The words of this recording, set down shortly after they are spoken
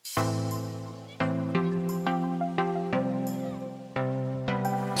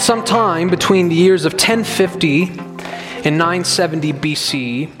Sometime between the years of 1050 and 970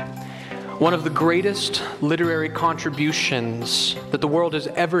 BC, one of the greatest literary contributions that the world has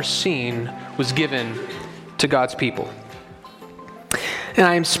ever seen was given to God's people. And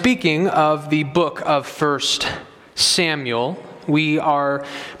I am speaking of the book of 1 Samuel. We are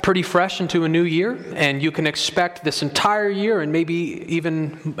pretty fresh into a new year, and you can expect this entire year and maybe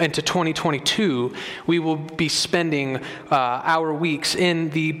even into 2022, we will be spending our weeks in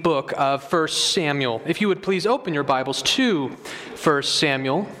the book of 1 Samuel. If you would please open your Bibles to 1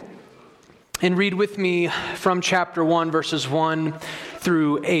 Samuel and read with me from chapter 1, verses 1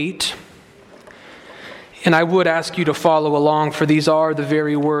 through 8. And I would ask you to follow along, for these are the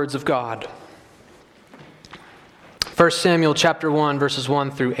very words of God. 1 Samuel chapter 1, verses 1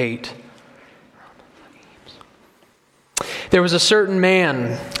 through 8. There was a certain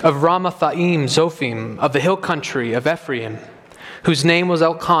man of Ramathaim Zophim of the hill country of Ephraim, whose name was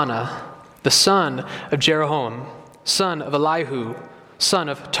Elkanah, the son of Jeroham, son of Elihu, son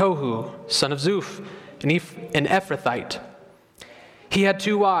of Tohu, son of Zuph, an Ephrathite. He had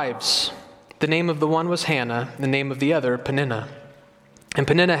 2 wives. The name of the one was Hannah, the name of the other Peninnah. And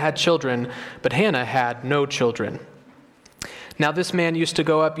Peninnah had children, but Hannah had no children. Now this man used to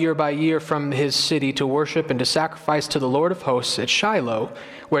go up year by year from his city to worship and to sacrifice to the Lord of hosts at Shiloh,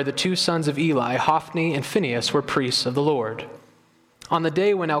 where the 2 sons of Eli, Hophni and Phinehas, were priests of the Lord. On the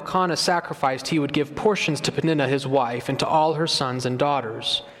day when Elkanah sacrificed, he would give portions to Peninnah his wife and to all her sons and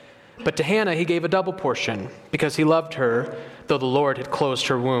daughters. But to Hannah he gave a double portion, because he loved her, though the Lord had closed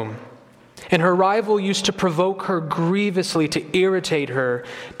her womb. And her rival used to provoke her grievously to irritate her,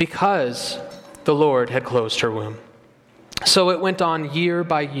 because the Lord had closed her womb. So it went on year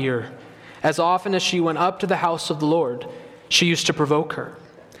by year. As often as she went up to the house of the Lord, she used to provoke her.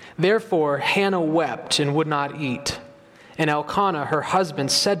 Therefore Hannah wept and would not eat. And Elkanah, her husband,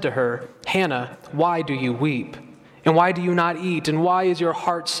 said to her, "Hannah, why do you weep? And why do you not eat? And why is your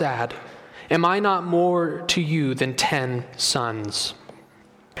heart sad? Am I not more to you than 10 sons?"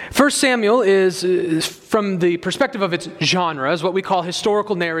 1 Samuel is, from the perspective of its genre, is what we call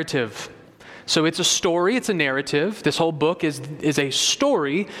historical narrative. So it's a story, it's a narrative. This whole book is a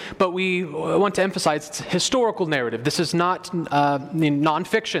story, but we want to emphasize it's historical narrative. This is not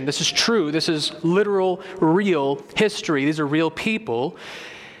nonfiction. This is true. This is literal, real history. These are real people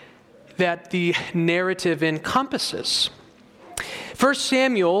that the narrative encompasses. 1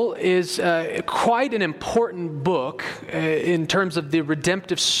 Samuel is quite an important book in terms of the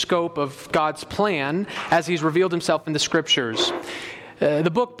redemptive scope of God's plan as he's revealed himself in the scriptures.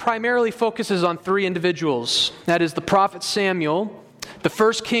 The book primarily focuses on 3 individuals. That is the prophet Samuel, the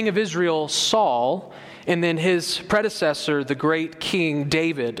first king of Israel, Saul, and then his predecessor, the great king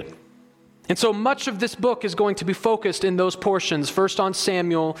David. And so much of this book is going to be focused in those portions, first on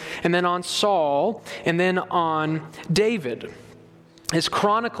Samuel, and then on Saul, and then on David. It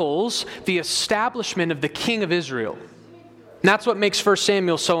chronicles the establishment of the king of Israel. And that's what makes 1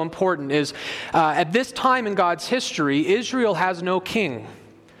 Samuel so important is at this time in God's history, Israel has no king.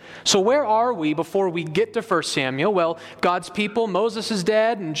 So where are we before we get to 1 Samuel? Well, God's people, Moses is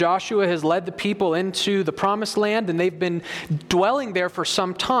dead, and Joshua has led the people into the promised land, and they've been dwelling there for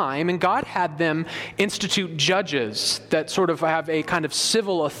some time, and God had them institute judges that sort of have a kind of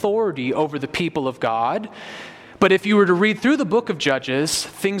civil authority over the people of God. But if you were to read through the book of Judges,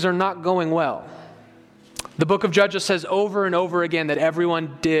 things are not going well. The book of Judges says over and over again that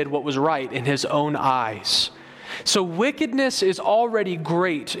everyone did what was right in his own eyes. So wickedness is already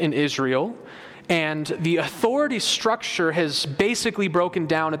great in Israel, and the authority structure has basically broken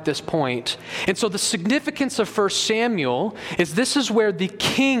down at this point. And so the significance of 1 Samuel is this is where the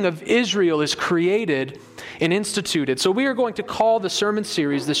king of Israel is created and instituted. So we are going to call the sermon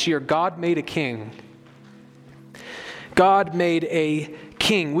series this year, God Made a King. God made a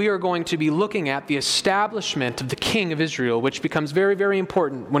king. We are going to be looking at the establishment of the king of Israel, which becomes very, very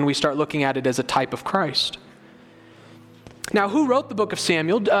important when we start looking at it as a type of Christ. Now, who wrote the book of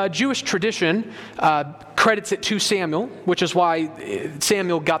Samuel? Jewish tradition credits it to Samuel, which is why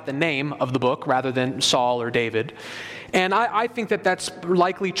Samuel got the name of the book rather than Saul or David. And I think that that's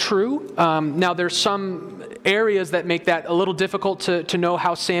likely true. Now, there's some areas that make that a little difficult to know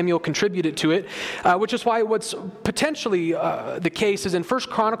how Samuel contributed to it, which is why what's potentially the case is in 1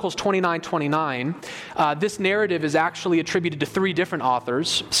 Chronicles 29:29, this narrative is actually attributed to 3 different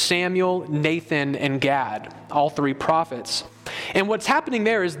authors, Samuel, Nathan, and Gad, all 3 prophets. And what's happening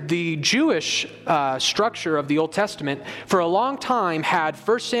there is the Jewish structure of the Old Testament for a long time had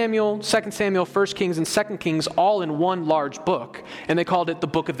 1 Samuel, 2 Samuel, 1 Kings, and 2 Kings all in one large book. And they called it the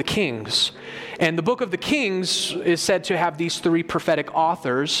Book of the Kings. And the Book of the Kings is said to have these three prophetic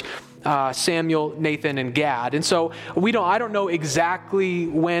authors, Samuel, Nathan, and Gad. And so I don't know exactly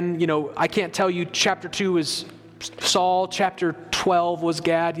when, I can't tell you chapter 2 is Saul, chapter 12 was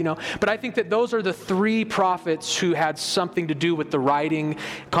Gad, But I think that those are the three prophets who had something to do with the writing,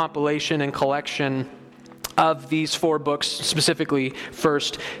 compilation, and collection of these four books, specifically 1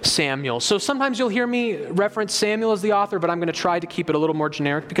 Samuel. So sometimes you'll hear me reference Samuel as the author, but I'm going to try to keep it a little more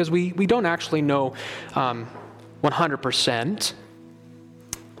generic because we don't actually know 100%.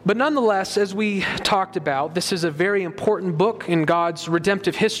 But nonetheless, as we talked about, this is a very important book in God's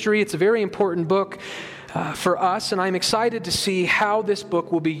redemptive history. It's a very important book for us, and I'm excited to see how this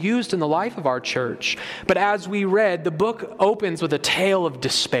book will be used in the life of our church. But as we read, the book opens with a tale of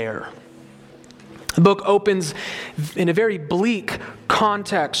despair. The book opens in a very bleak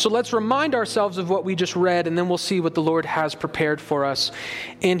context. So let's remind ourselves of what we just read, and then we'll see what the Lord has prepared for us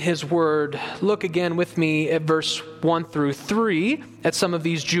in His Word. Look again with me at verse 1 through 3 at some of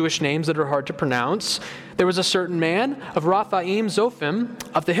these Jewish names that are hard to pronounce. There was a certain man of Raphaim Zophim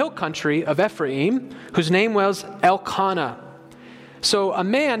of the hill country of Ephraim, whose name was Elkanah. So a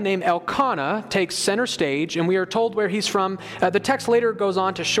man named Elkanah takes center stage, and we are told where he's from. The text later goes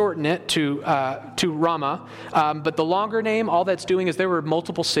on to shorten it to Ramah, but the longer name, all that's doing is there were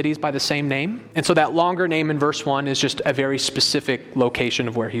multiple cities by the same name, and so that longer name in verse 1 is just a very specific location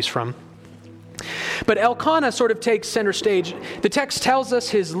of where he's from. But Elkanah sort of takes center stage. The text tells us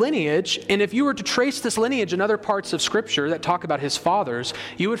his lineage, and if you were to trace this lineage in other parts of Scripture that talk about his fathers,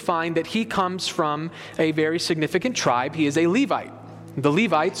 you would find that he comes from a very significant tribe. He is a Levite. The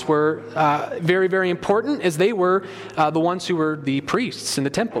Levites were very, very important as they were the ones who were the priests in the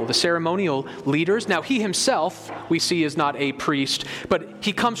temple, the ceremonial leaders. Now, he himself, we see, is not a priest, but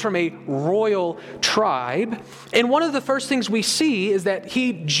he comes from a royal tribe. And one of the first things we see is that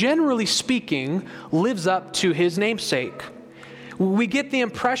he, generally speaking, lives up to his namesake. We get the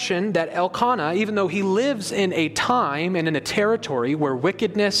impression that Elkanah, even though he lives in a time and in a territory where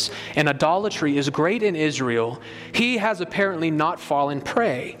wickedness and idolatry is great in Israel, he has apparently not fallen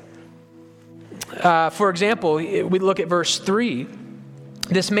prey. For example, we look at verse 3.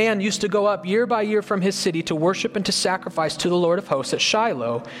 This man used to go up year by year from his city to worship and to sacrifice to the Lord of hosts at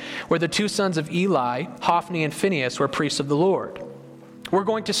Shiloh, where the two sons of Eli, Hophni and Phinehas, were priests of the Lord. We're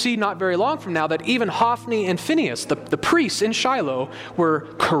going to see not very long from now that even Hophni and Phinehas, the priests in Shiloh, were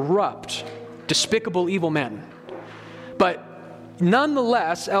corrupt, despicable, evil men. But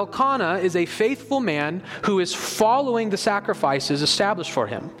nonetheless, Elkanah is a faithful man who is following the sacrifices established for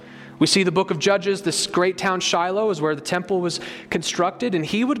him. We see the book of Judges, this great town Shiloh is where the temple was constructed, and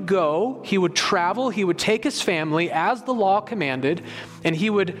he would go, he would travel, he would take his family as the law commanded, and he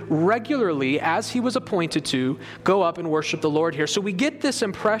would regularly, as he was appointed to, go up and worship the Lord here. So we get this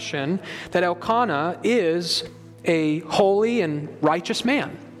impression that Elkanah is a holy and righteous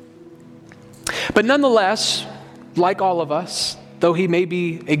man. But nonetheless, like all of us, though he may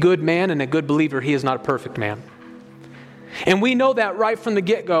be a good man and a good believer, he is not a perfect man. And we know that right from the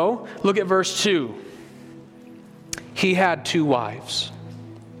get-go. Look at verse 2. He had 2 wives.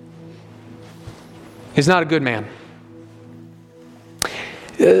 He's not a good man.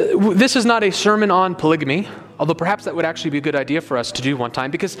 This is not a sermon on polygamy, although perhaps that would actually be a good idea for us to do one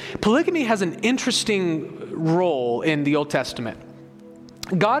time, because polygamy has an interesting role in the Old Testament.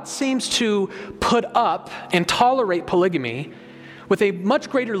 God seems to put up and tolerate polygamy with a much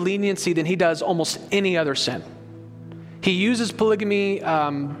greater leniency than he does almost any other sin. He uses polygamy,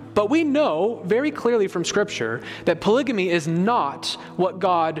 but we know very clearly from Scripture that polygamy is not what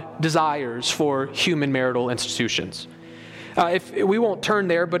God desires for human marital institutions. If we won't turn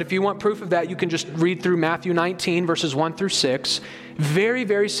there, but if you want proof of that, you can just read through Matthew 19, verses 1 through 6. Very,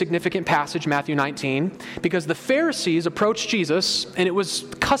 very significant passage, Matthew 19, because the Pharisees approached Jesus, and it was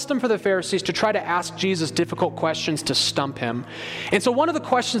custom for the Pharisees to try to ask Jesus difficult questions to stump him. And so one of the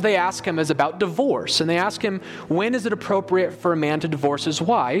questions they ask him is about divorce, and they ask him, when is it appropriate for a man to divorce his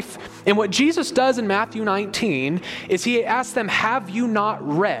wife? And what Jesus does in Matthew 19 is he asks them, have you not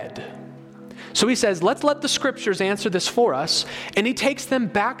read? So he says, let's let the Scriptures answer this for us. And he takes them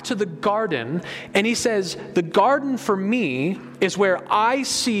back to the garden, and he says, the garden for me is where I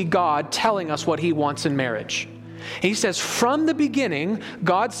see God telling us what he wants in marriage. And he says, from the beginning,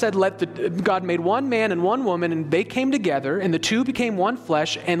 God said, God made one man and one woman, and they came together, and the two became one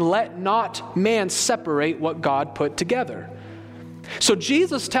flesh, and let not man separate what God put together. So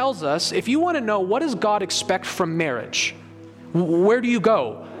Jesus tells us, if you want to know what does God expect from marriage, Where do you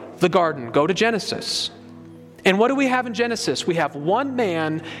go? The garden. Go to Genesis. And what do we have in Genesis? We have one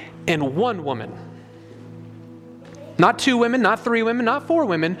man and one woman. Not two women, not three women, not four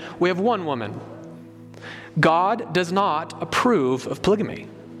women. We have one woman. God does not approve of polygamy.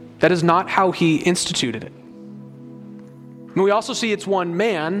 That is not how he instituted it. And we also see it's one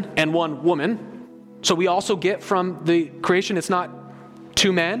man and one woman. So we also get from the creation, it's not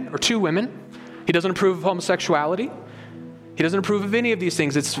two men or two women. He doesn't approve of homosexuality. He doesn't approve of any of these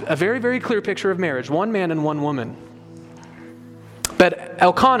things. It's a very, very clear picture of marriage. One man and one woman. But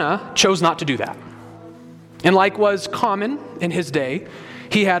Elkanah chose not to do that. And like was common in his day,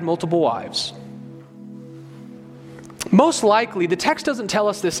 he had multiple wives. Most likely, the text doesn't tell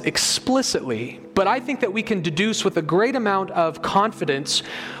us this explicitly, but I think that we can deduce with a great amount of confidence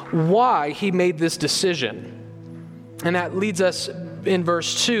why he made this decision. And that leads us in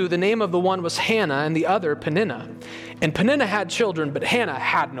verse 2. The name of the one was Hannah and the other Peninnah. And Peninnah had children, but Hannah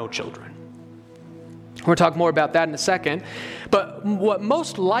had no children. We're going to talk more about that in a second. But what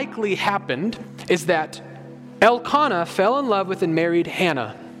most likely happened is that Elkanah fell in love with and married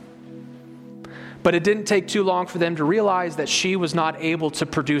Hannah. But it didn't take too long for them to realize that she was not able to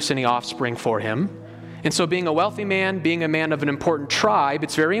produce any offspring for him. And so being a wealthy man, being a man of an important tribe,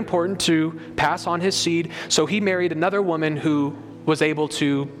 it's very important to pass on his seed. So he married another woman who was able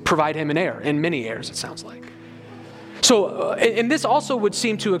to provide him an heir, and many heirs, it sounds like. So, and this also would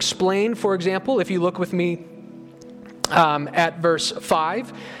seem to explain, for example, if you look with me at verse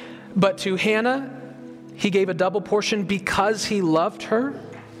 5, but to Hannah he gave a double portion because he loved her,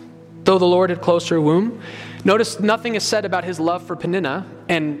 though the Lord had closed her womb. Notice nothing is said about his love for Peninnah,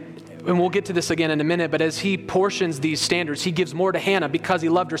 and we'll get to this again in a minute, but as he portions these standards, he gives more to Hannah because he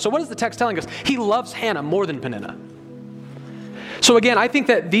loved her. So what is the text telling us? He loves Hannah more than Peninnah. So again, I think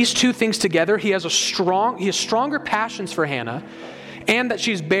that these two things together, he has stronger passions for Hannah, and that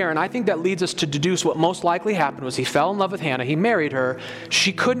she's barren. I think that leads us to deduce what most likely happened was he fell in love with Hannah, he married her,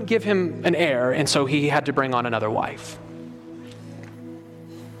 she couldn't give him an heir, and so he had to bring on another wife.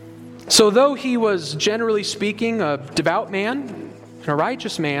 So though he was, generally speaking, a devout man and a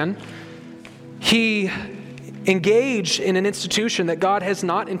righteous man, he engaged in an institution that God has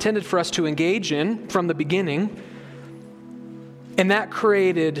not intended for us to engage in from the beginning, and that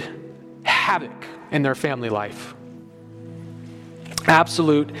created havoc in their family life.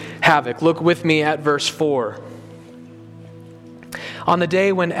 Absolute havoc. Look with me at verse 4. On the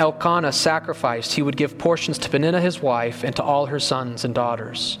day when Elkanah sacrificed, he would give portions to Peninnah his wife and to all her sons and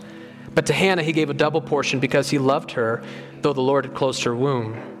daughters. But to Hannah he gave a double portion because he loved her, though the Lord had closed her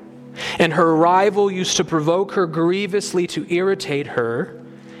womb. And her rival used to provoke her grievously to irritate her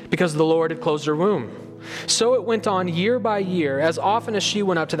because the Lord had closed her womb. So it went on year by year. As often as she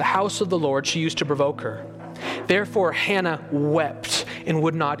went up to the house of the Lord, she used to provoke her. Therefore Hannah wept and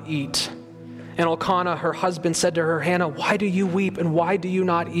would not eat. And Elkanah, her husband, said to her, Hannah, why do you weep, and why do you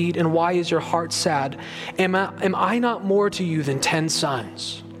not eat, and why is your heart sad? Am I not more to you than 10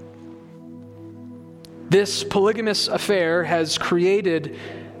 sons? This polygamous affair has created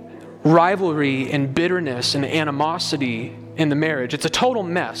rivalry and bitterness and animosity in the marriage. It's a total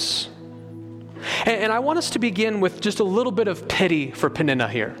mess. And I want us to begin with just a little bit of pity for Peninnah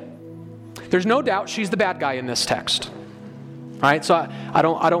here. There's no doubt she's the bad guy in this text. Right? So I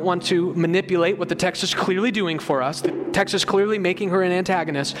don't want to manipulate what the text is clearly doing for us. The text is clearly making her an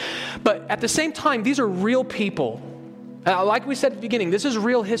antagonist. But at the same time, these are real people. Like we said at the beginning, this is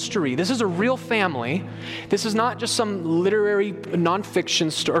real history. This is a real family. This is not just some literary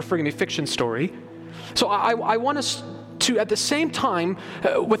nonfiction fiction story. So I want us to, at the same time,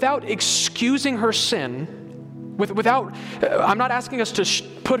 without excusing her sin, I'm not asking us to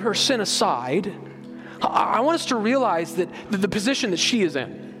put her sin aside. I want us to realize that the position that she is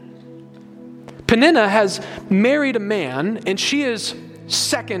in. Peninnah has married a man, and she is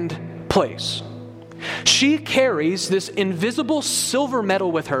second place. She carries this invisible silver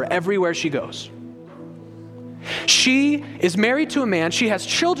medal with her everywhere she goes. She is married to a man, she has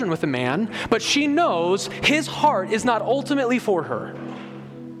children with a man, but she knows his heart is not ultimately for her.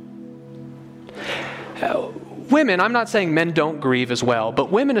 Women, I'm not saying men don't grieve as well,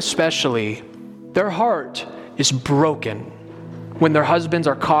 but women especially, their heart is broken when their husbands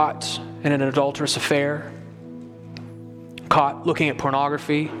are caught in an adulterous affair, caught looking at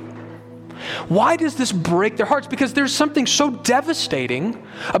pornography. Why does this break their hearts? Because there's something so devastating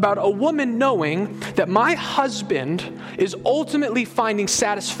about a woman knowing that my husband is ultimately finding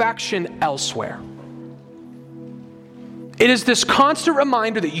satisfaction elsewhere. It is this constant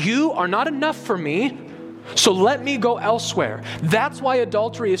reminder that you are not enough for me. So let me go elsewhere. That's why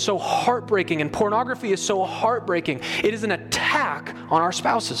adultery is so heartbreaking and pornography is so heartbreaking. It is an attack on our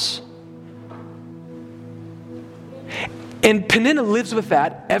spouses. And Peninnah lives with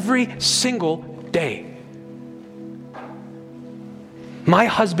that every single day. My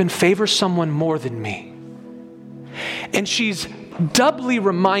husband favors someone more than me. And she's doubly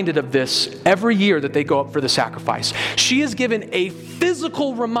reminded of this every year that they go up for the sacrifice. She is given a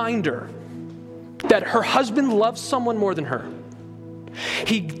physical reminder that her husband loves someone more than her.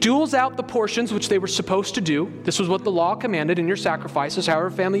 He duels out the portions, which they were supposed to do. This was what the law commanded in your sacrifices.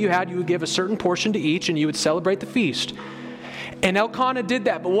 However family you had, you would give a certain portion to each and you would celebrate the feast. And Elkanah did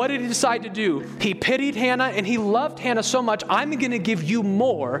that, but what did he decide to do? He pitied Hannah and he loved Hannah so much, I'm going to give you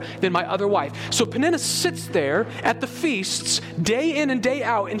more than my other wife. So Peninnah sits there at the feasts day in and day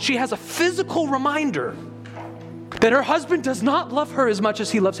out, and she has a physical reminder that her husband does not love her as much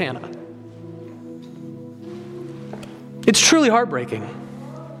as he loves Hannah. It's truly heartbreaking.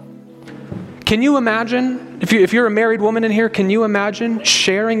 Can you imagine, if you're a married woman in here, can you imagine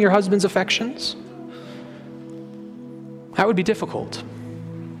sharing your husband's affections? That would be difficult.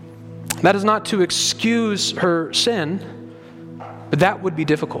 That is not to excuse her sin, but that would be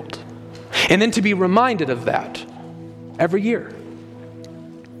difficult. And then to be reminded of that every year.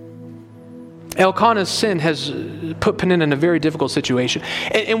 Elkanah's sin has put Peninnah in a very difficult situation.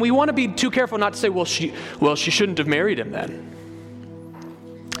 And we want to be too careful not to say, well, she shouldn't have married him then.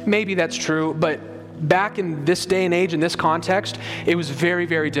 Maybe that's true, but back in this day and age, in this context, it was very,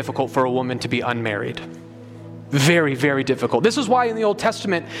 very difficult for a woman to be unmarried. Very, very difficult. This is why in the Old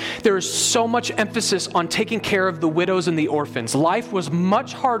Testament, there is so much emphasis on taking care of the widows and the orphans. Life was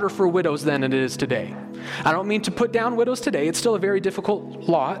much harder for widows then than it is today. I don't mean to put down widows today. It's still a very difficult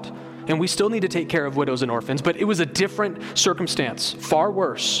lot, and we still need to take care of widows and orphans, but it was a different circumstance, far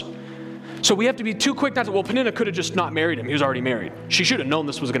worse. So we have to be too quick not to, well, Peninnah could have just not married him. He was already married. She should have known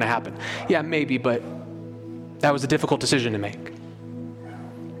this was going to happen. Yeah, maybe, but that was a difficult decision to make.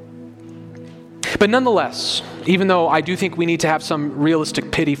 But nonetheless, even though I do think we need to have some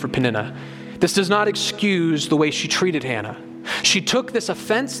realistic pity for Peninnah, this does not excuse the way she treated Hannah. She took this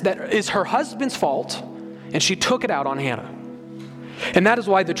offense that is her husband's fault, and she took it out on Hannah. And that is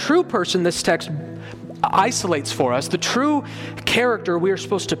why the true person this text isolates for us, the true character we are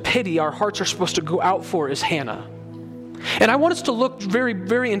supposed to pity, our hearts are supposed to go out for, is Hannah. And I want us to look very,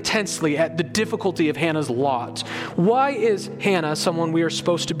 very intensely at the difficulty of Hannah's lot. Why is Hannah someone we are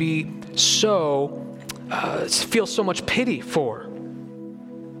supposed to be feel so much pity for?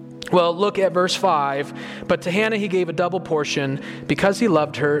 Well, look at verse 5. But to Hannah he gave a double portion because he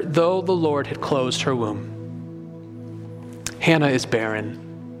loved her, though the Lord had closed her womb. Hannah is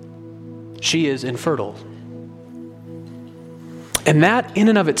barren. She is infertile. And that in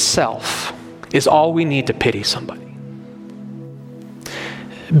and of itself is all we need to pity somebody.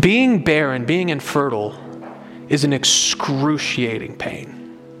 Being barren, being infertile, is an excruciating pain.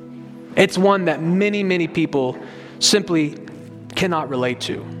 It's one that many, many people simply cannot relate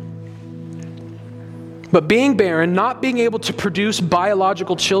to. But being barren, not being able to produce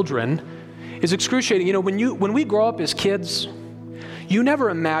biological children, is excruciating. You know, when we grow up as kids, you never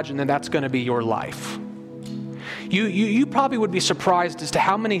imagine that that's going to be your life. You probably would be surprised as to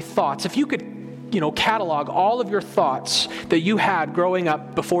how many thoughts, if you could, catalog all of your thoughts that you had growing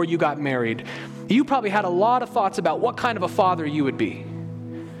up before you got married, you probably had a lot of thoughts about what kind of a father you would be,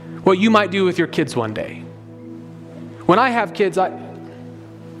 what you might do with your kids one day. When I have kids,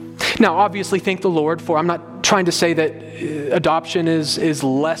 now obviously thank the Lord for, I'm not trying to say that adoption is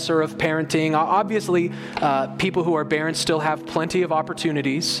lesser of parenting. Obviously, people who are barren still have plenty of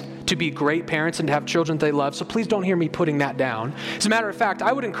opportunities to be great parents and to have children they love. So please don't hear me putting that down. As a matter of fact,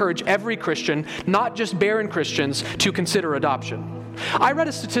 I would encourage every Christian, not just barren Christians, to consider adoption. I read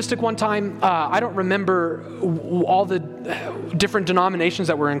a statistic one time, I don't remember all the different denominations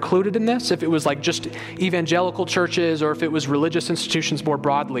that were included in this, if it was like just evangelical churches or if it was religious institutions more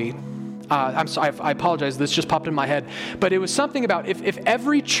broadly. I'm sorry, I apologize, this just popped in my head. But it was something about if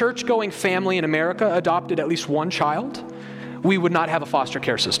every church-going family in America adopted at least one child, we would not have a foster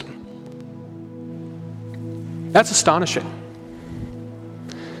care system. That's astonishing.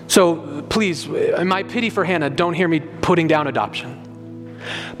 So please, in my pity for Hannah, don't hear me putting down adoption.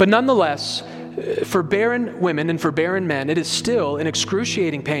 But nonetheless, for barren women and for barren men, it is still an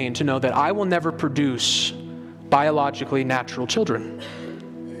excruciating pain to know that I will never produce biologically natural children.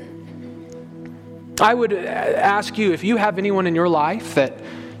 I would ask you, if you have anyone in your life that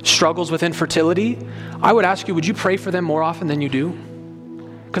struggles with infertility, I would ask you, would you pray for them more often than you do?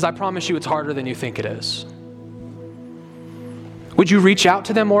 Because I promise you it's harder than you think it is. Would you reach out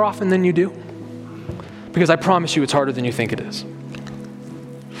to them more often than you do? because I promise you it's harder than you think it is.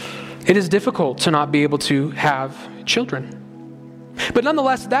 It is difficult to not be able to have children. But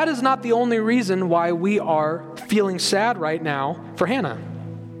nonetheless, that is not the only reason why we are feeling sad right now for Hannah.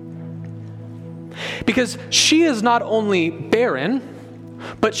 Because she is not only barren,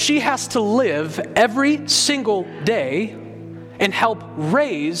 but she has to live every single day and help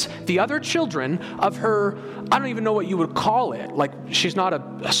raise the other children of her, I don't even know what you would call it. Like, she's not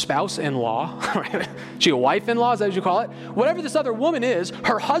a spouse-in-law. Right? She a wife-in-law, is that what you call it? Whatever this other woman is,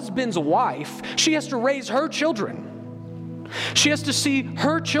 her husband's wife, she has to raise her children. She has to see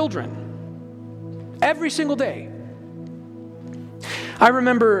her children every single day. I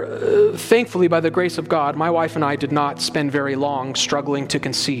remember, thankfully, by the grace of God, my wife and I did not spend very long struggling to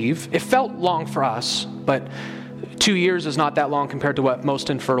conceive. It felt long for us, but 2 years is not that long compared to what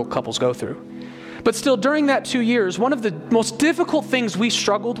most infertile couples go through. But still, during that 2 years, one of the most difficult things we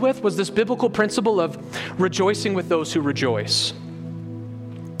struggled with was this biblical principle of rejoicing with those who rejoice.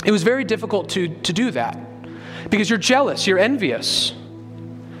 It was very difficult to do that because you're jealous, you're envious,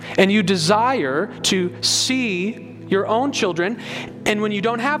 and you desire to see your own children. And when you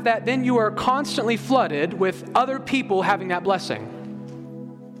don't have that, then you are constantly flooded with other people having that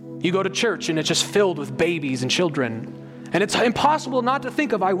blessing. You go to church and it's just filled with babies and children. And it's impossible not to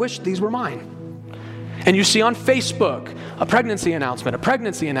think of, I wish these were mine. And you see on Facebook a pregnancy announcement, a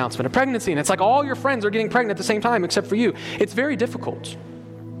pregnancy announcement, a pregnancy, and it's like all your friends are getting pregnant at the same time except for you. It's very difficult.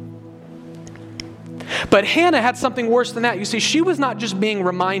 But Hannah had something worse than that. You see, she was not just being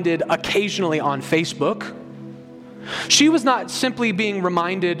reminded occasionally on Facebook. She was not simply being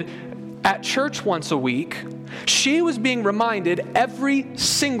reminded at church once a week. She was being reminded every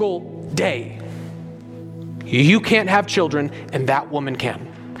single day. You can't have children, and that woman can.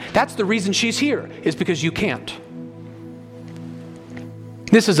 That's the reason she's here, is because you can't.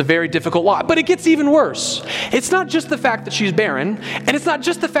 This is a very difficult lot, but it gets even worse. It's not just the fact that she's barren, and it's not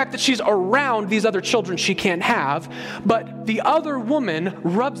just the fact that she's around these other children she can't have, but the other woman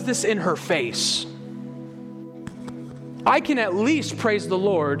rubs this in her face. I can at least praise the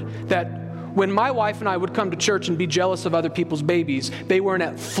Lord that when my wife and I would come to church and be jealous of other people's babies, they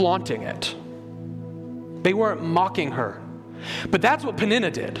weren't flaunting it. They weren't mocking her. But that's what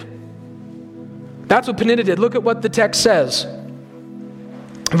Peninnah did. That's what Peninnah did. Look at what the text says.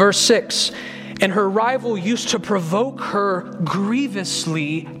 Verse 6, and her rival used to provoke her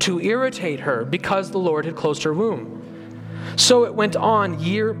grievously to irritate her because the Lord had closed her womb. So it went on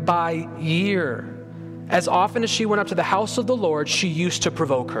year by year. As often as she went up to the house of the Lord, she used to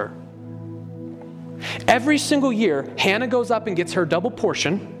provoke her. Every single year, Hannah goes up and gets her double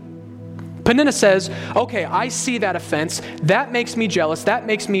portion. Peninnah says, okay, I see that offense. That makes me jealous. That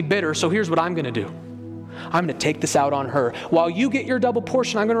makes me bitter. So here's what I'm going to do. I'm going to take this out on her. While you get your double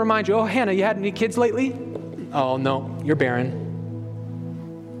portion, I'm going to remind you, oh, Hannah, you had any kids lately? Oh, no, you're barren.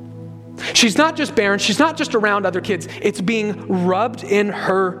 She's not just barren. She's not just around other kids. It's being rubbed in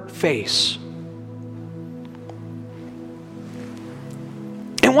her face.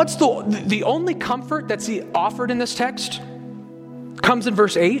 And what's the only comfort that's offered in this text comes in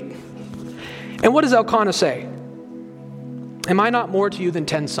verse 8. And what does Elkanah say? Am I not more to you than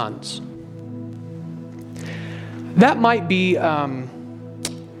 10 sons? That might be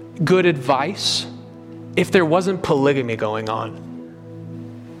good advice if there wasn't polygamy going on.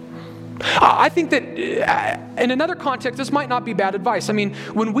 I think that in another context, this might not be bad advice. I mean,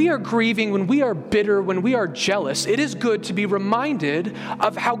 when we are grieving, when we are bitter, when we are jealous, it is good to be reminded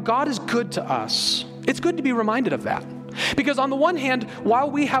of how God is good to us. It's good to be reminded of that. Because on the one hand, while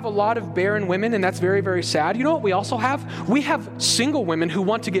we have a lot of barren women, and that's very, very sad, you know what we also have? We have single women who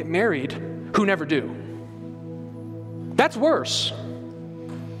want to get married who never do. That's worse.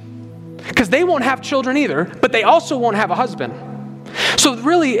 Because they won't have children either, but they also won't have a husband. So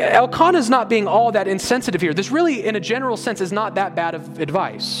really, Elkanah is not being all that insensitive here. This really, in a general sense, is not that bad of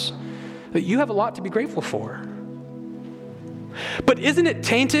advice. But you have a lot to be grateful for. But isn't it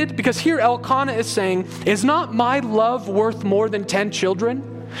tainted? Because here Elkanah is saying, is not my love worth more than 10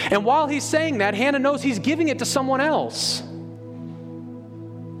 children? And while he's saying that, Hannah knows he's giving it to someone else.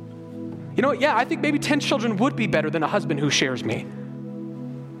 You know, yeah, I think maybe 10 children would be better than a husband who shares me.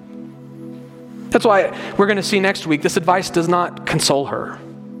 That's why we're going to see next week, this advice does not console her.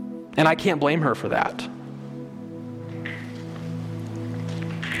 And I can't blame her for that.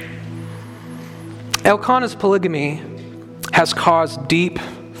 Elkanah's polygamy has caused deep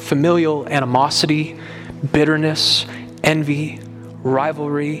familial animosity, bitterness, envy,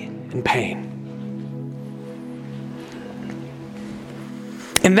 rivalry, and pain.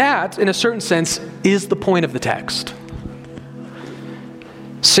 And that, in a certain sense, is the point of the text.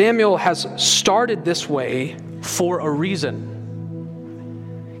 Samuel has started this way for a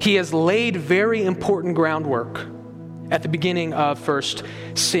reason. He has laid very important groundwork at the beginning of 1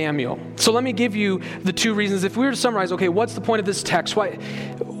 Samuel. So let me give you the two reasons. If we were to summarize, okay, what's the point of this text?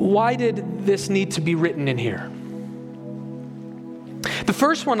 Why did this need to be written in here? The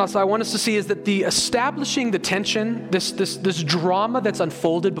first one I want us to see is that the establishing the tension, this drama that's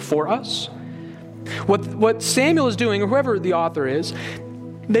unfolded before us, what Samuel is doing, or whoever the author is,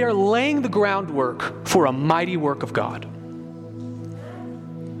 they are laying the groundwork for a mighty work of God.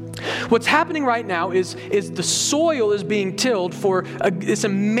 What's happening right now is the soil is being tilled for this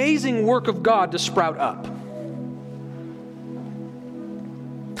amazing work of God to sprout up.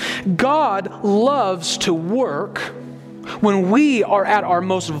 God loves to work when we are at our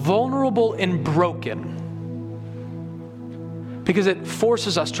most vulnerable and broken, because it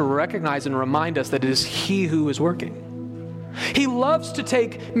forces us to recognize and remind us that it is He who is working. He loves to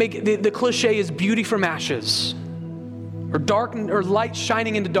make the cliche is beauty from ashes, or light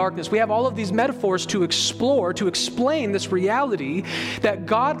shining into darkness. We have all of these metaphors to explore, to explain this reality that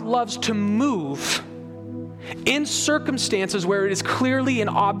God loves to move in circumstances where it is clearly and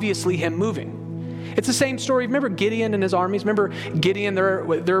obviously Him moving. It's the same story. Remember Gideon and his armies? Remember Gideon,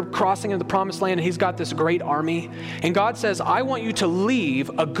 they're crossing into the promised land, and he's got this great army. And God says, I want you to leave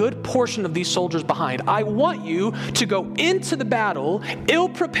a good portion of these soldiers behind. I want you to go into the battle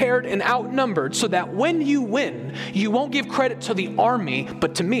ill-prepared and outnumbered, so that when you win, you won't give credit to the army,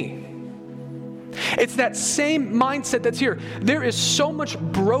 but to me. It's that same mindset that's here. There is so much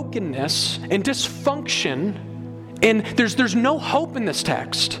brokenness and dysfunction, and there's no hope in this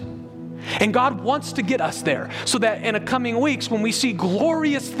text. And God wants to get us there so that in the coming weeks, when we see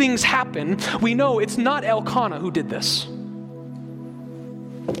glorious things happen, we know it's not Elkanah who did this.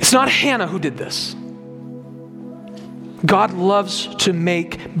 It's not Hannah who did this. God loves to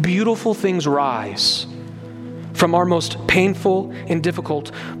make beautiful things rise from our most painful and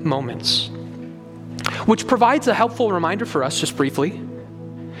difficult moments, which provides a helpful reminder for us just briefly.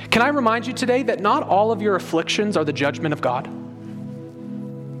 Can I remind you today that not all of your afflictions are the judgment of God?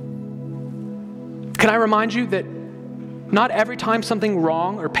 Can I remind you that not every time something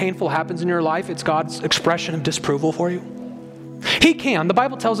wrong or painful happens in your life, it's God's expression of disapproval for you? He can. The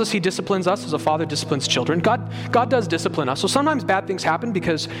Bible tells us He disciplines us as a father disciplines children. God does discipline us. So sometimes bad things happen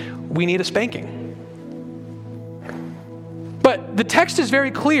because we need a spanking. But the text is very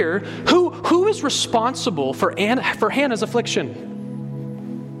clear. Who is responsible for Hannah's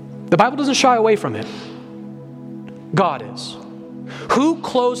affliction? The Bible doesn't shy away from it. God is. Who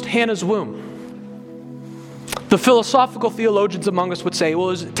closed Hannah's womb? The philosophical theologians among us would say, well,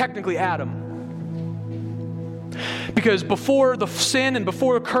 it was technically Adam. Because before the sin and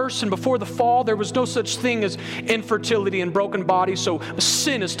before the curse and before the fall, there was no such thing as infertility and broken bodies, so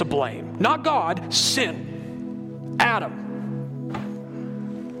sin is to blame. Not God, sin. Adam.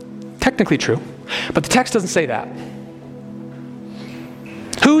 Technically true, but the text doesn't say that.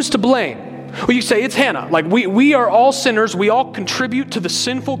 Who's to blame? Well, you say it's Hannah. Like we are all sinners. We all contribute to the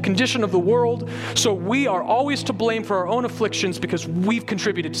sinful condition of the world. So we are always to blame for our own afflictions because we've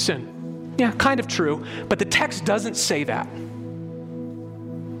contributed to sin. Yeah, kind of true. But the text doesn't say that.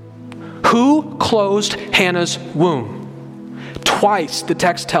 Who closed Hannah's womb? Twice the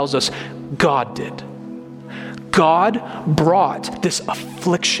text tells us God did. God brought this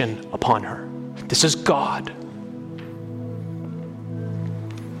affliction upon her. This is God.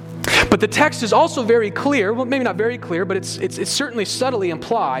 But the text is also very clear, well, maybe not very clear, but it's certainly subtly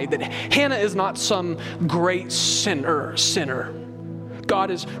implied that Hannah is not some great sinner.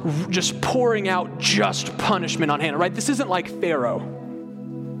 God is just pouring out just punishment on Hannah, right? This isn't like Pharaoh.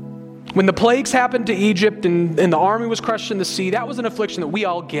 When the plagues happened to Egypt and the army was crushed in the sea, that was an affliction that we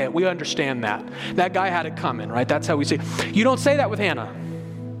all get. We understand that. That guy had it coming, right? That's how we see it. You don't say that with Hannah.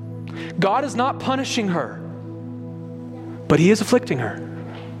 God is not punishing her, but He is afflicting her.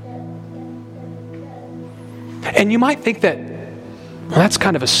 And you might think that, well, that's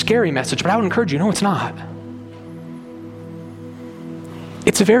kind of a scary message, but I would encourage you, no, it's not.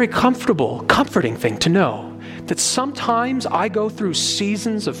 It's a very comforting thing to know that sometimes I go through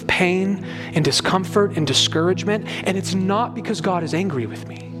seasons of pain and discomfort and discouragement, and it's not because God is angry with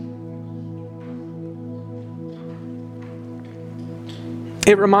me.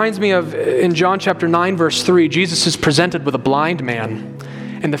 It reminds me of, in John chapter 9, verse 3, Jesus is presented with a blind man.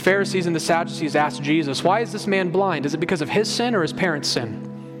 And the Pharisees and the Sadducees asked Jesus, why is this man blind? Is it because of his sin or his parents'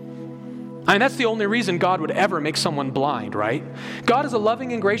 sin? I mean, that's the only reason God would ever make someone blind, right? God is a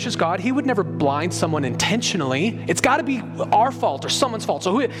loving and gracious God. He would never blind someone intentionally. It's got to be our fault or someone's fault.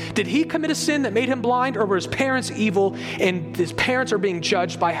 So did he commit a sin that made him blind, or were his parents evil and his parents are being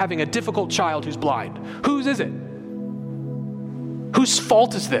judged by having a difficult child who's blind? Whose is it? Whose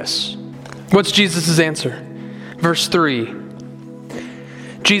fault is this? What's Jesus' answer? Verse 3.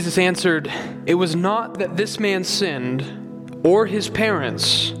 Jesus answered, "It was not that this man sinned or his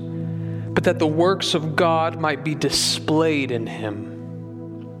parents, but that the works of God might be displayed in him."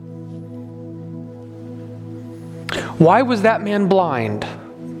 Why was that man blind?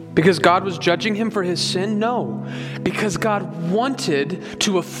 Because God was judging him for his sin? No. Because God wanted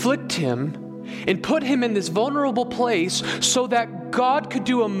to afflict him and put him in this vulnerable place so that God could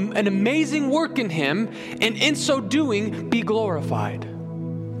do an amazing work in him, and in so doing, be glorified.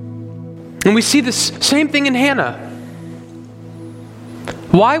 And we see this same thing in Hannah.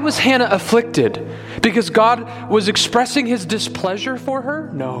 Why was Hannah afflicted? Because God was expressing his displeasure for her?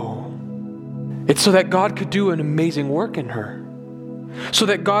 No. It's so that God could do an amazing work in her. So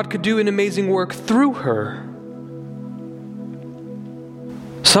that God could do an amazing work through her.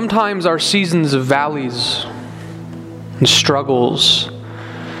 Sometimes our seasons of valleys and struggles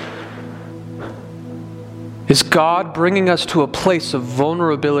is God bringing us to a place of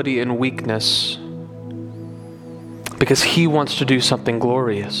vulnerability and weakness because he wants to do something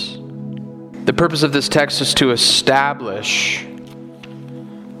glorious. The purpose of this text is to establish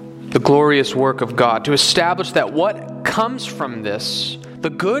the glorious work of God, to establish that what comes from this, the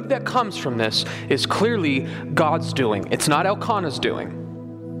good that comes from this, is clearly God's doing. It's not Elkanah's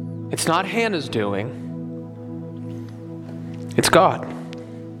doing. It's not Hannah's doing. It's God.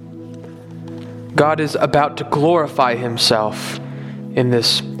 God is about to glorify himself in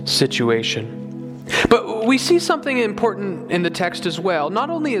this situation. But we see something important in the text as well. Not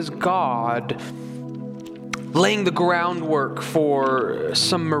only is God laying the groundwork for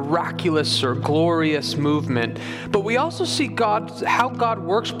some miraculous or glorious movement, but we also see how God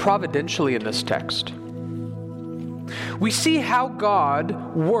works providentially in this text. We see how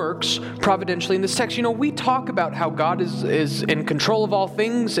God works providentially in this text. You know, we talk about how God is in control of all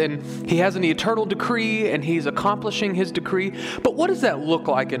things and he has an eternal decree and he's accomplishing his decree. But what does that look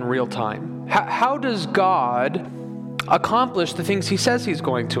like in real time? How does God accomplish the things he says he's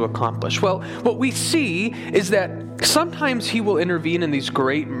going to accomplish? Well, what we see is that sometimes he will intervene in these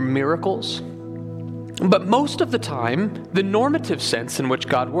great miracles. But most of the time, the normative sense in which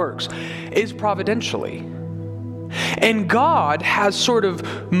God works is providentially. And God has sort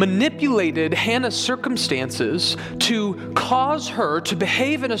of manipulated Hannah's circumstances to cause her to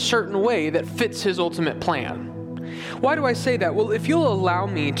behave in a certain way that fits his ultimate plan. Why do I say that? Well, if you'll allow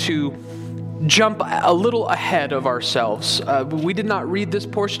me to jump a little ahead of ourselves. We did not read this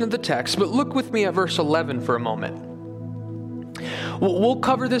portion of the text, but look with me at verse 11 for a moment. We'll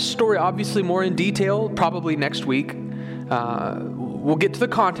cover this story obviously more in detail, probably next week. We'll get to the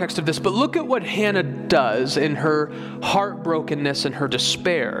context of this, but look at what Hannah does in her heartbrokenness and her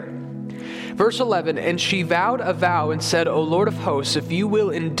despair. Verse 11, "And she vowed a vow and said, O Lord of hosts, if you will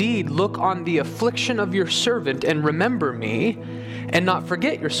indeed look on the affliction of your servant and remember me, and not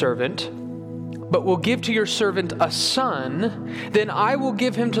forget your servant, but will give to your servant a son, then I will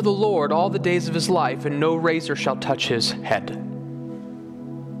give him to the Lord all the days of his life, and no razor shall touch his head."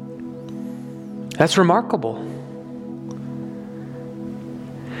 That's remarkable.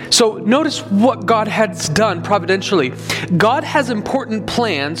 So notice what God has done providentially. God has important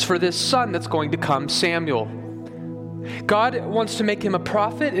plans for this son that's going to come, Samuel. God wants to make him a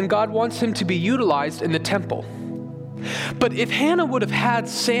prophet, and God wants him to be utilized in the temple. But if Hannah would have had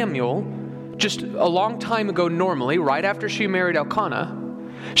Samuel just a long time ago normally, right after she married Elkanah,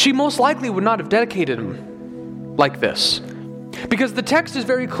 she most likely would not have dedicated him like this. Because the text is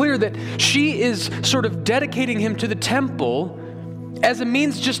very clear that she is sort of dedicating him to the temple as a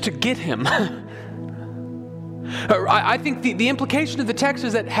means just to get him. I think the implication of the text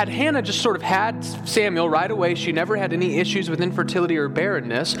is that had Hannah just sort of had Samuel right away, she never had any issues with infertility or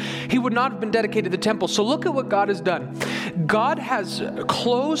barrenness, he would not have been dedicated to the temple. So look at what God has done. God has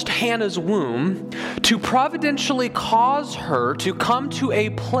closed Hannah's womb to providentially cause her to come to a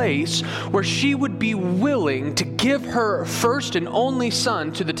place where she would be willing to give her first and only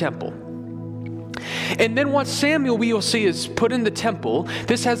son to the temple. And then once Samuel, we will see, is put in the temple,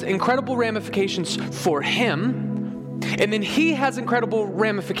 this has incredible ramifications for him, And then he has incredible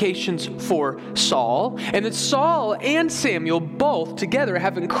ramifications for Saul. And then Saul and Samuel both together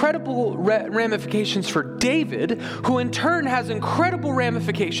have incredible ramifications for David, who in turn has incredible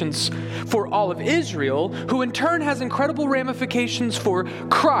ramifications for all of Israel, who in turn has incredible ramifications for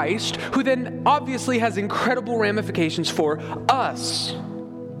Christ, who then obviously has incredible ramifications for us.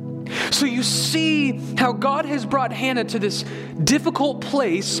 So you see how God has brought Hannah to this difficult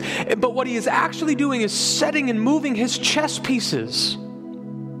place, but what he is actually doing is setting and moving his chess pieces.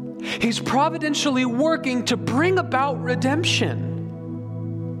 He's providentially working to bring about redemption.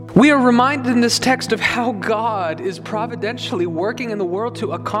 We are reminded in this text of how God is providentially working in the world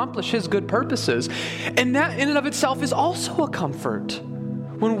to accomplish his good purposes. And that in and of itself is also a comfort.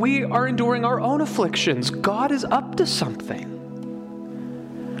 When we are enduring our own afflictions, God is up to something.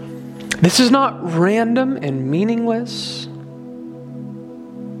 This is not random and meaningless,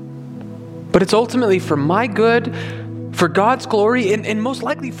 but it's ultimately for my good, for God's glory, and most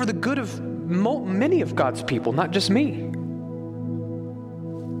likely for the good of many of God's people, not just me.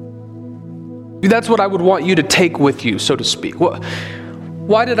 That's what I would want you to take with you, so to speak.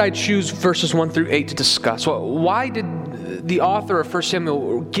 Why did I choose verses 1 through 8 to discuss? Why did the author of 1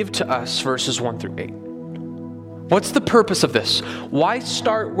 Samuel give to us verses 1 through 8? What's the purpose of this? Why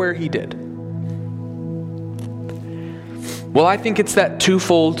start where he did? Well, I think it's that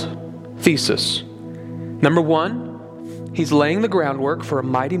twofold thesis. Number one, he's laying the groundwork for a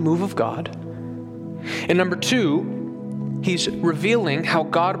mighty move of God. And number two, he's revealing how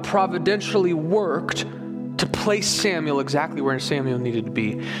God providentially worked to place Samuel exactly where Samuel needed to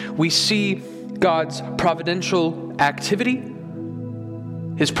be. We see God's providential activity,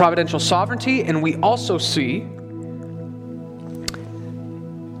 his providential sovereignty, and we also see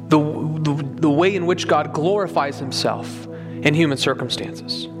the way in which God glorifies himself in human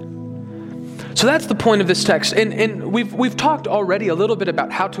circumstances. So that's the point of this text. And we've talked already a little bit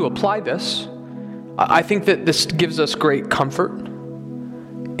about how to apply this. I think that this gives us great comfort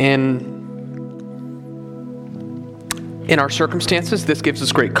in our circumstances. This gives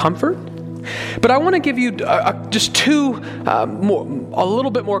us great comfort. But I want to give you just two a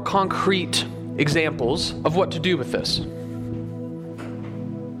little bit more concrete examples of what to do with this.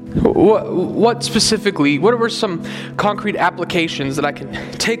 What specifically, what are some concrete applications that I can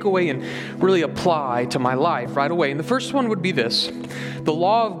take away and really apply to my life right away? And the first one would be this: the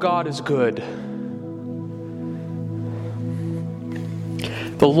law of God is good.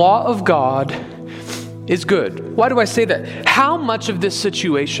 The law of God is good. Why do I say that? How much of this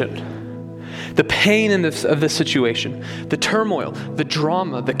situation, the pain of this situation, the turmoil, the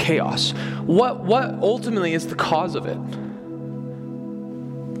drama, the chaos, what ultimately is the cause of it?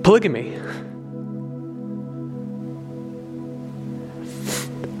 Polygamy.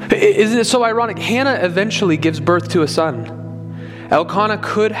 Isn't it so ironic? Hannah eventually gives birth to a son. Elkanah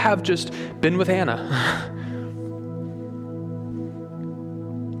could have just been with Hannah.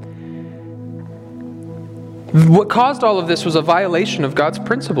 What caused all of this was a violation of God's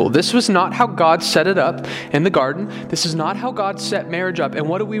principle. This was not how God set it up in the garden. This is not how God set marriage up. And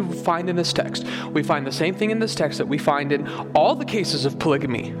what do we find in this text? We find the same thing in this text that we find in all the cases of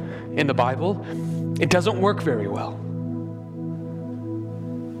polygamy in the Bible. It doesn't work very well.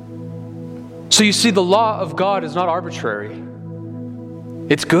 So you see, the law of God is not arbitrary.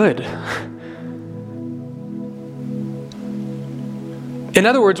 It's good. In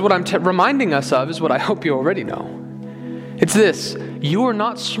other words, what I'm reminding us of is what I hope you already know. It's this: you are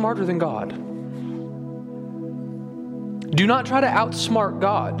not smarter than God. Do not try to outsmart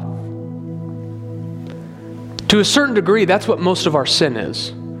God. To a certain degree, that's what most of our sin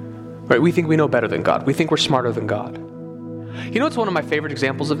is. Right? We think we know better than God. We think we're smarter than God. You know what's one of my favorite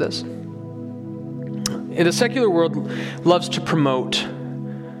examples of this? In the secular world loves to promote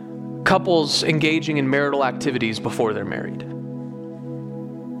couples engaging in marital activities before they're married.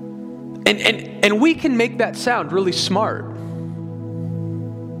 And we can make that sound really smart.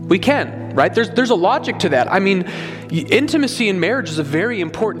 We can, right? There's a logic to that. I mean, intimacy in marriage is a very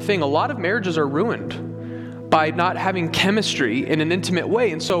important thing. A lot of marriages are ruined by not having chemistry in an intimate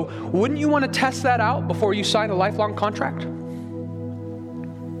way. And so wouldn't you want to test that out before you sign a lifelong contract?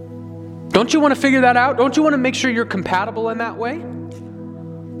 Don't you want to figure that out? Don't you want to make sure you're compatible in that way?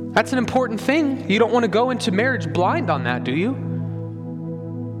 That's an important thing. You don't want to go into marriage blind on that, do you?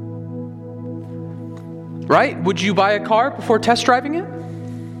 Right? Would you buy a car before test driving it?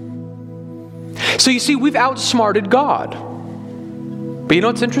 So you see, we've outsmarted God. But you know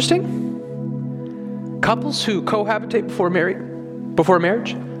what's interesting? Couples who cohabitate before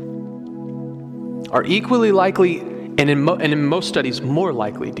marriage are equally likely, and in most studies, more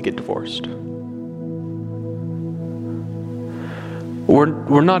likely to get divorced.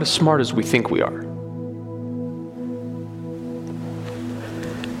 We're not as smart as we think we are.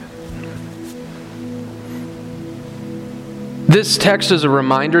 This text is a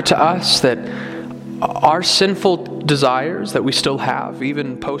reminder to us that our sinful desires that we still have,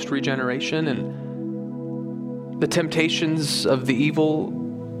 even post-regeneration, and the temptations of the evil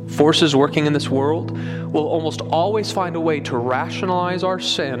forces working in this world will almost always find a way to rationalize our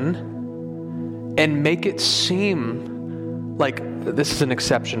sin and make it seem like this is an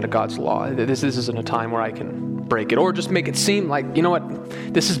exception to God's law. This isn't a time where I can break it. Or just make it seem like, you know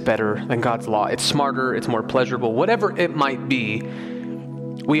what, this is better than God's law. It's smarter, it's more pleasurable, whatever it might be.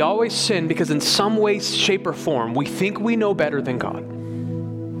 We always sin because in some way, shape, or form, we think we know better than God.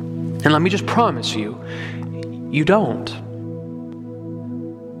 And let me just promise you, you don't.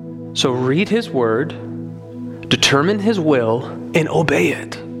 So read His Word, determine His will, and obey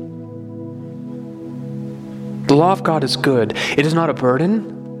it. The law of God is good. It is not a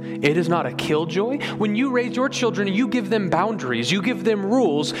burden. It is not a killjoy. When you raise your children, you give them boundaries, you give them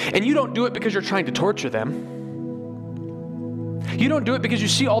rules, and you don't do it because you're trying to torture them. You don't do it because you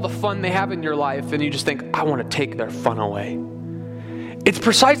see all the fun they have in your life and you just think, I want to take their fun away. It's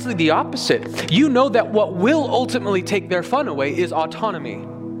precisely the opposite. You know that what will ultimately take their fun away is autonomy,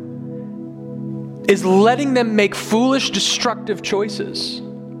 is letting them make foolish, destructive choices.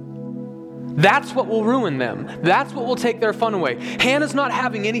 That's what will ruin them. That's what will take their fun away. Hannah's not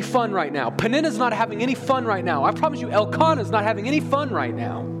having any fun right now. Peninnah's not having any fun right now. I promise you, Elkanah's not having any fun right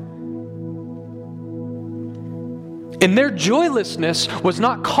now. And their joylessness was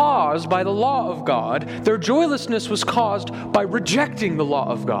not caused by the law of God. Their joylessness was caused by rejecting the law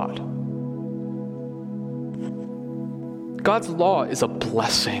of God. God's law is a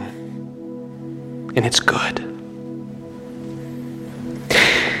blessing, and it's good.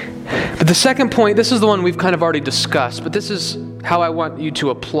 But the second point, this is the one we've kind of already discussed, but this is how I want you to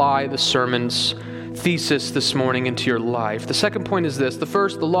apply the sermon's thesis this morning into your life. The second point is this. The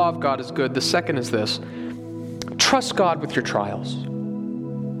first, the law of God is good. The second is this. Trust God with your trials.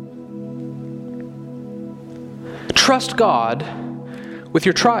 Trust God with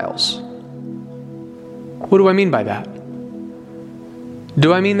your trials. What do I mean by that?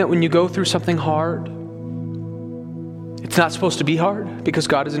 Do I mean that when you go through something hard, it's not supposed to be hard because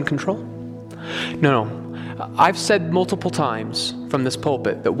God is in control? No. I've said multiple times from this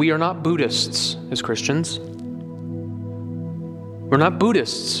pulpit that we are not Buddhists as Christians. We're not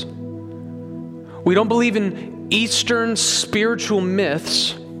Buddhists. We don't believe in Eastern spiritual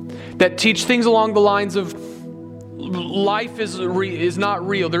myths that teach things along the lines of life is not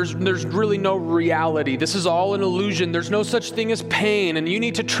real. There's really no reality. This is all an illusion. There's no such thing as pain, and you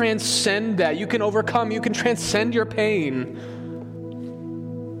need to transcend that. You can overcome. You can transcend your pain.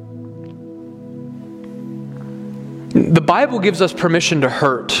 The Bible gives us permission to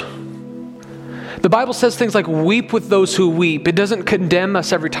hurt. The Bible says things like, weep with those who weep. It doesn't condemn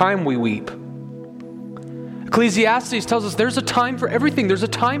us every time we weep. Ecclesiastes tells us there's a time for everything. There's a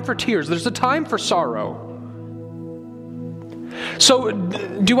time for tears. There's a time for sorrow. So,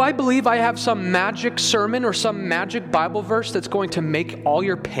 do I believe I have some magic sermon or some magic Bible verse that's going to make all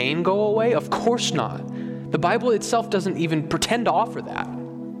your pain go away? Of course not. The Bible itself doesn't even pretend to offer that.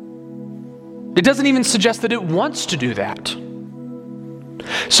 It doesn't even suggest that it wants to do that.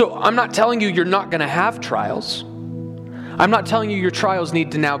 So, I'm not telling you you're not going to have trials. I'm not telling you your trials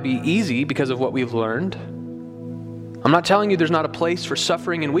need to now be easy because of what we've learned. I'm not telling you there's not a place for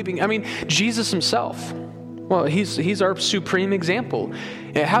suffering and weeping. I mean, Jesus himself, well, he's our supreme example.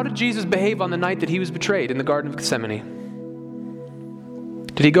 How did Jesus behave on the night that he was betrayed in the Garden of Gethsemane?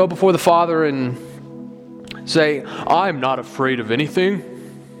 Did he go before the Father and say, I'm not afraid of anything.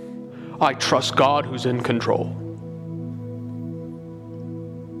 I trust God who's in control?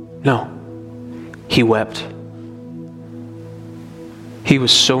 No. He wept. He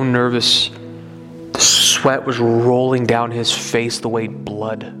was so nervous. The sweat was rolling down his face the way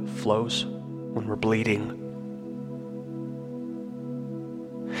blood flows when we're bleeding.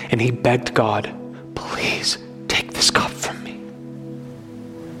 And he begged God, please take this cup from me.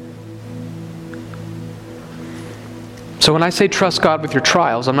 So when I say trust God with your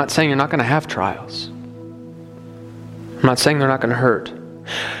trials, I'm not saying you're not going to have trials. I'm not saying they're not going to hurt.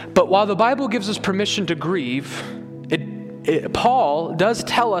 But while the Bible gives us permission to grieve, Paul does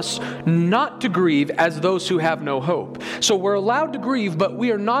tell us not to grieve as those who have no hope. So we're allowed to grieve, but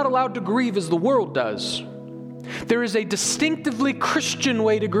we are not allowed to grieve as the world does. There is a distinctively Christian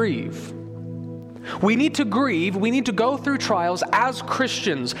way to grieve. We need to grieve, we need to go through trials as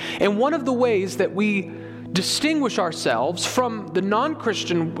Christians. And one of the ways that we distinguish ourselves from the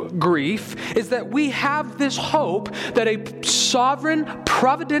non-Christian grief is that we have this hope that a sovereign,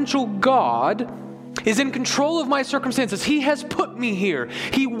 providential God is in control of my circumstances. He has put me here.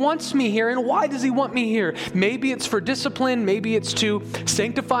 He wants me here. And why does He want me here? Maybe it's for discipline. Maybe it's to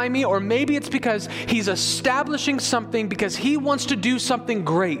sanctify me. Or maybe it's because He's establishing something because He wants to do something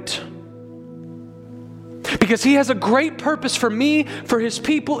great. Because He has a great purpose for me, for His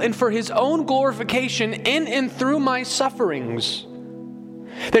people, and for His own glorification in and through my sufferings.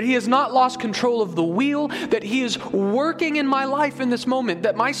 That He has not lost control of the wheel, that He is working in my life in this moment,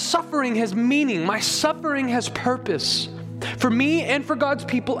 that my suffering has meaning, my suffering has purpose for me and for God's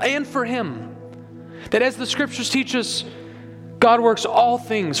people and for Him. That as the Scriptures teach us, God works all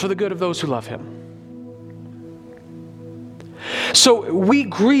things for the good of those who love Him. So we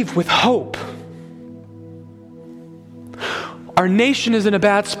grieve with hope. Our nation is in a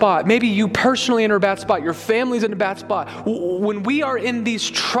bad spot. Maybe you personally are in a bad spot. Your family's in a bad spot. When we are in these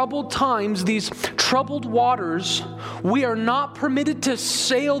troubled times, these troubled waters, we are not permitted to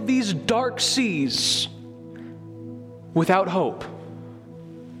sail these dark seas without hope.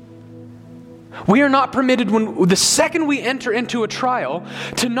 We are not permitted, the second we enter into a trial,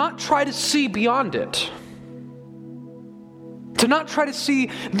 to not try to see beyond it. To not try to see,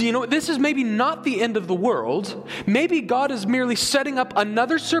 this is maybe not the end of the world. Maybe God is merely setting up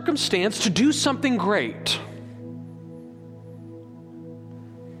another circumstance to do something great.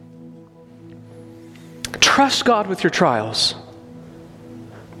 Trust God with your trials.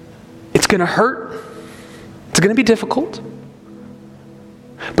 It's going to hurt. It's going to be difficult.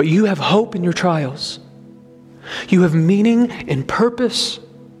 But you have hope in your trials. You have meaning and purpose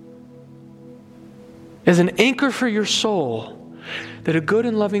as an anchor for your soul. That a good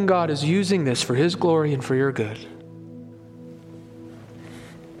and loving God is using this for His glory and for your good.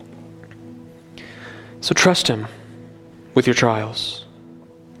 So trust Him with your trials.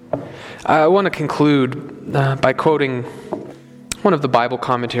 I want to conclude by quoting one of the Bible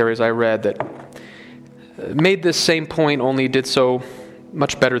commentaries I read that made this same point, only did so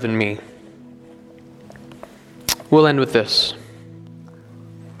much better than me. We'll end with this.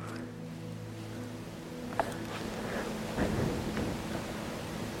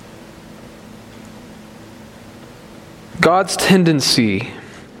 God's tendency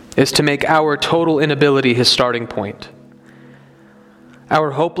is to make our total inability His starting point. Our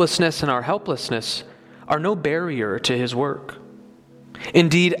hopelessness and our helplessness are no barrier to His work.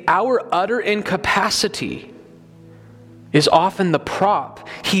 Indeed, our utter incapacity is often the prop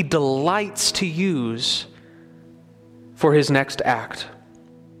He delights to use for His next act.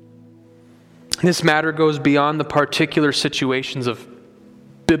 This matter goes beyond the particular situations of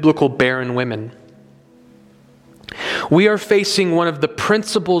biblical barren women. We are facing one of the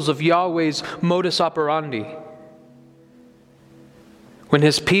principles of Yahweh's modus operandi. When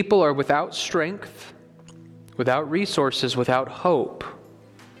His people are without strength, without resources, without hope,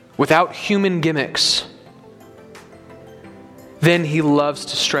 without human gimmicks, then He loves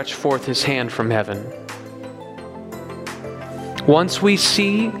to stretch forth His hand from heaven. Once we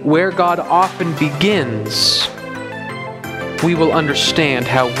see where God often begins, we will understand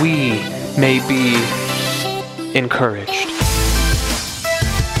how we may be encouraged.